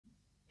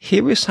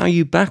Here is how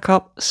you back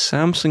up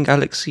Samsung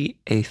Galaxy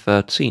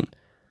A13.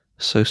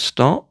 So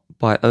start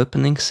by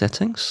opening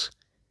Settings,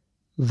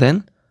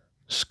 then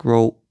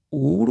scroll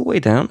all the way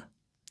down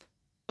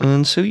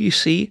until you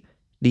see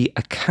the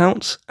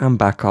Accounts and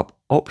Backup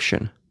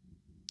option.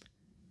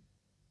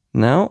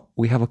 Now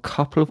we have a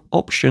couple of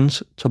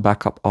options to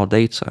back up our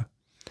data.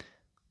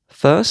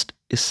 First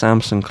is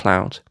Samsung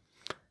Cloud.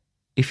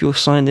 If you're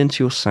signed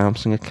into your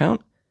Samsung account,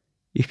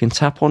 you can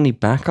tap on the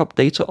Backup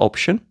Data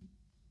option.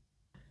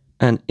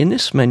 And in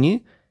this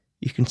menu,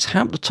 you can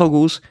tap the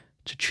toggles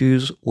to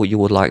choose what you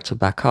would like to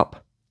back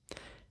up.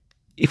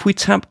 If we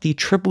tap the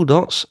triple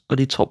dots at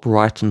the top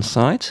right hand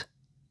side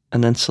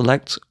and then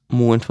select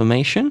More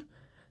Information,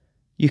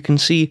 you can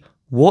see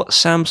what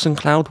Samsung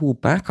Cloud will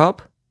back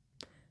up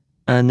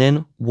and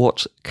then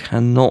what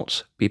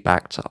cannot be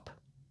backed up.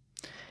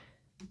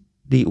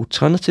 The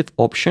alternative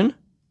option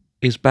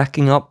is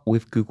backing up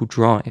with Google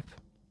Drive.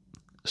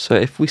 So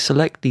if we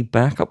select the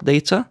backup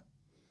data,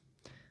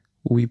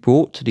 we'll be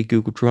brought to the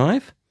Google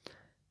Drive,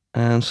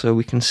 and so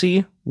we can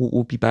see what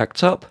will be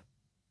backed up,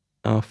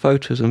 our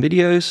photos and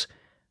videos,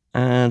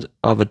 and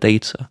other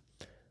data.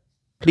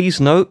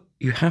 Please note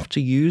you have to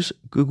use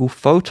Google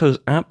Photos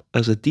app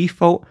as a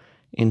default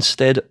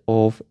instead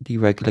of the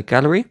regular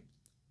gallery.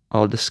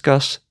 I'll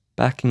discuss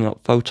backing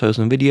up photos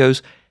and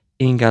videos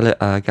in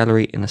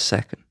gallery in a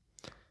second.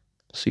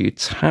 So you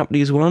tap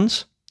these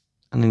ones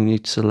and then you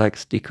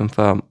select the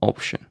confirm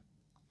option.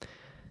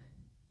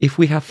 If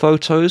we have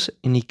photos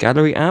in the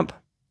gallery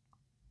app,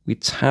 we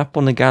tap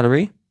on the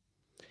gallery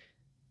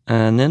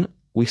and then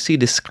we see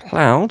this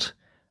cloud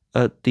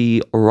at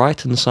the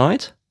right hand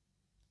side.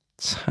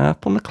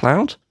 Tap on the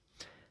cloud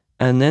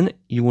and then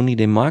you will need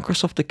a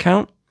Microsoft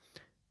account.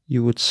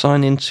 You would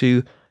sign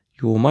into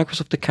your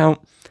Microsoft account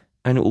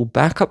and it will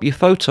back up your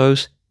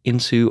photos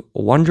into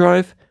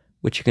OneDrive,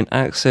 which you can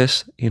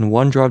access in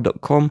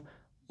onedrive.com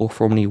or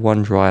from the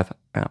OneDrive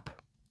app.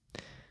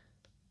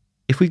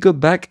 If we go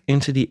back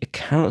into the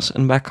Accounts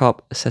and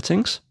Backup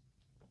settings,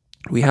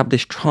 we have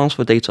this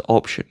Transfer Data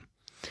option.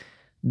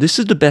 This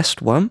is the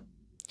best one.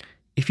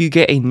 If you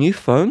get a new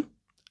phone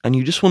and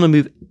you just want to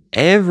move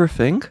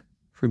everything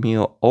from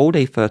your old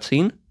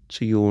A13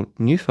 to your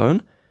new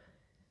phone,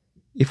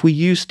 if we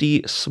use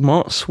the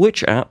Smart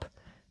Switch app,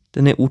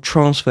 then it will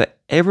transfer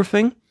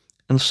everything,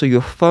 and so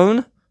your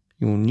phone,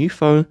 your new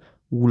phone,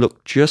 will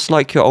look just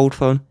like your old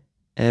phone.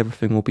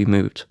 Everything will be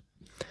moved.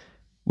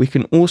 We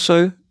can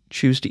also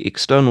choose the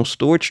external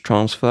storage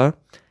transfer,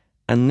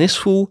 and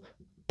this will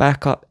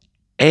back up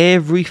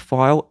every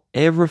file,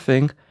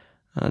 everything.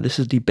 This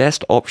is the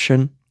best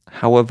option.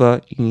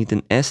 However, you need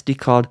an SD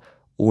card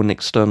or an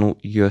external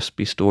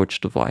USB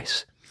storage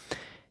device.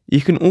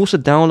 You can also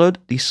download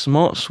the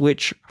Smart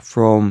Switch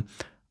from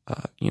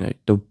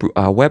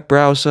the web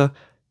browser.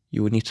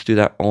 You will need to do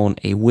that on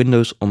a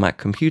Windows or Mac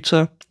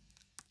computer.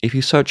 If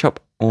you search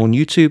up on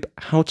YouTube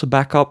how to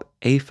back up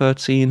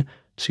A13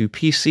 to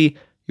PC,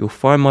 you'll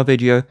find my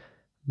video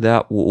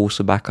that will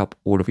also back up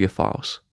all of your files.